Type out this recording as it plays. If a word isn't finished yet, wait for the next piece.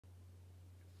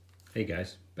Hey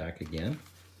guys, back again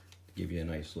to give you a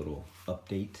nice little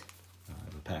update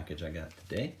of the package I got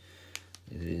today.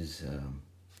 It is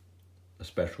a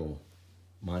special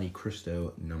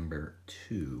Montecristo No.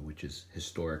 2, which is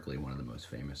historically one of the most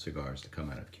famous cigars to come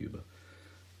out of Cuba.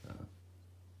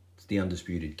 It's the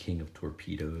undisputed king of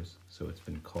torpedoes, so it's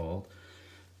been called.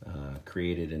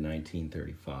 Created in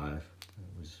 1935. It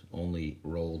was only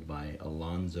rolled by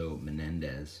Alonso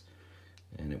Menendez,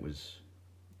 and it was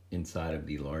inside of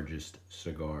the largest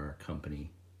cigar company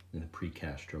in the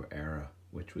pre-Castro era,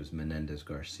 which was Menendez,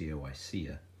 Garcia y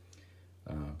Cia.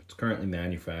 It's currently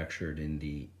manufactured in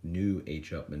the new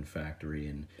H. Upmann factory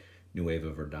in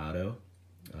Nuevo Verdado.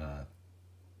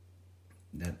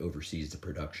 That oversees the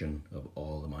production of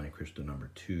all the Montecristo No.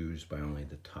 2s by only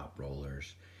the top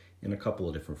rollers in a couple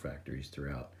of different factories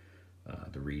throughout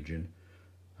the region.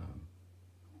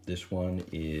 This one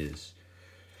is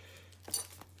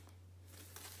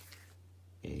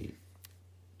a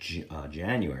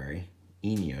January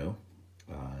Inyo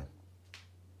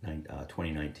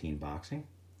 2019 boxing,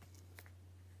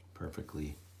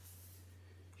 perfectly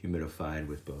humidified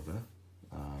with bova.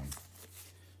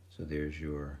 So there's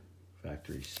your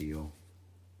factory seal,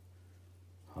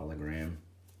 hologram,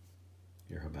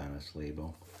 your Habanas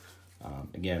label.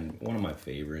 Again, one of my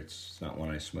favorites. It's not one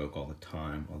I smoke all the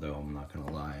time, although I'm not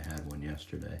gonna lie, I had one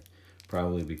yesterday.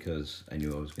 Probably because I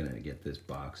knew I was gonna get this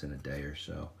box in a day or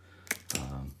so.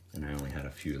 And I only had a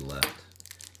few left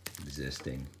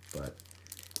existing, but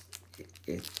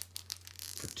it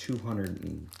for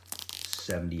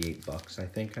 278 bucks, I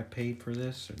think I paid for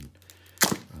this, and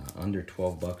under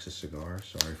 12 bucks a cigar.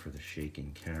 Sorry for the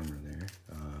shaking camera there.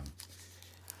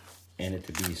 And it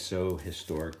to be so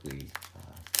historically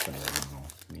phenomenal.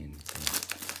 I mean,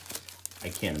 I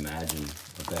can't imagine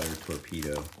a better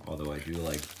torpedo, although I do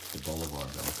like the Bolivar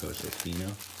Bellicoso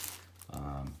Fino,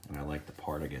 and I like the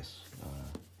Partagas.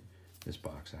 This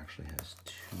box actually has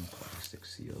 2 plastic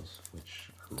seals, which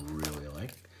I really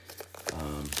like.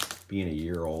 Being a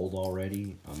year old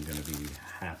already, I'm going to be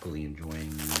happily enjoying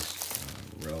these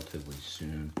relatively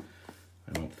soon.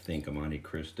 I don't think a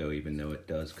Montecristo, even though it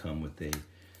does come with a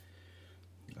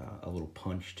little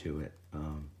punch to it,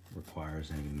 requires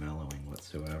any mellowing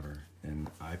whatsoever. And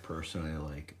I personally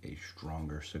like a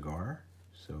stronger cigar,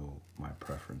 so my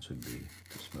preference would be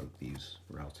to smoke these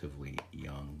relatively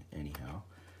young anyhow.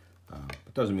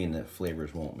 But doesn't mean that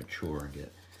flavors won't mature and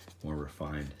get more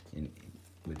refined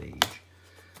with age.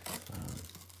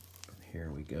 Here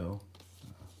we go.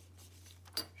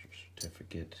 Your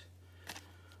certificate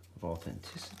of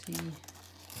authenticity,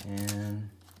 and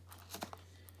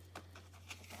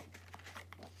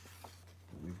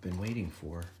we've been waiting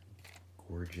for.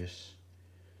 Gorgeous,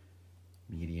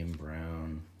 medium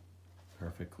brown,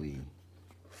 perfectly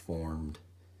formed.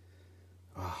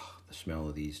 Ah, the smell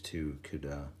of these two could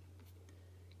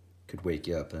wake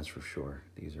you up, that's for sure.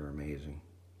 These are amazing.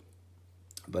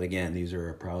 But again, these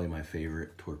are probably my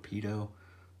favorite torpedo.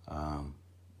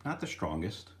 Not the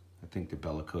strongest. I think the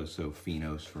Bellicoso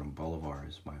Finos from Bolivar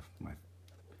is my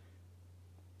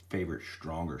favorite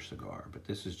stronger cigar, but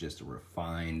this is just a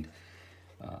refined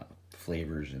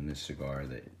flavors in this cigar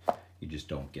that you just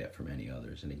don't get from any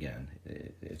others. And again,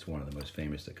 it's one of the most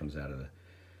famous that comes out of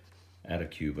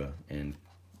Cuba, and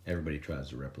everybody tries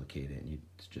to replicate it, and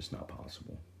it's just not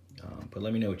possible. But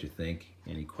let me know what you think.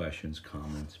 Any questions,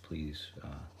 comments, please.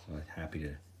 I'm happy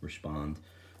to respond.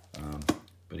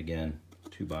 But again,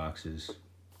 2 boxes.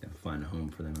 Gotta find a home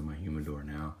for them in my humidor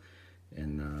now,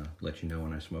 and let you know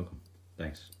when I smoke them.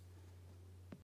 Thanks.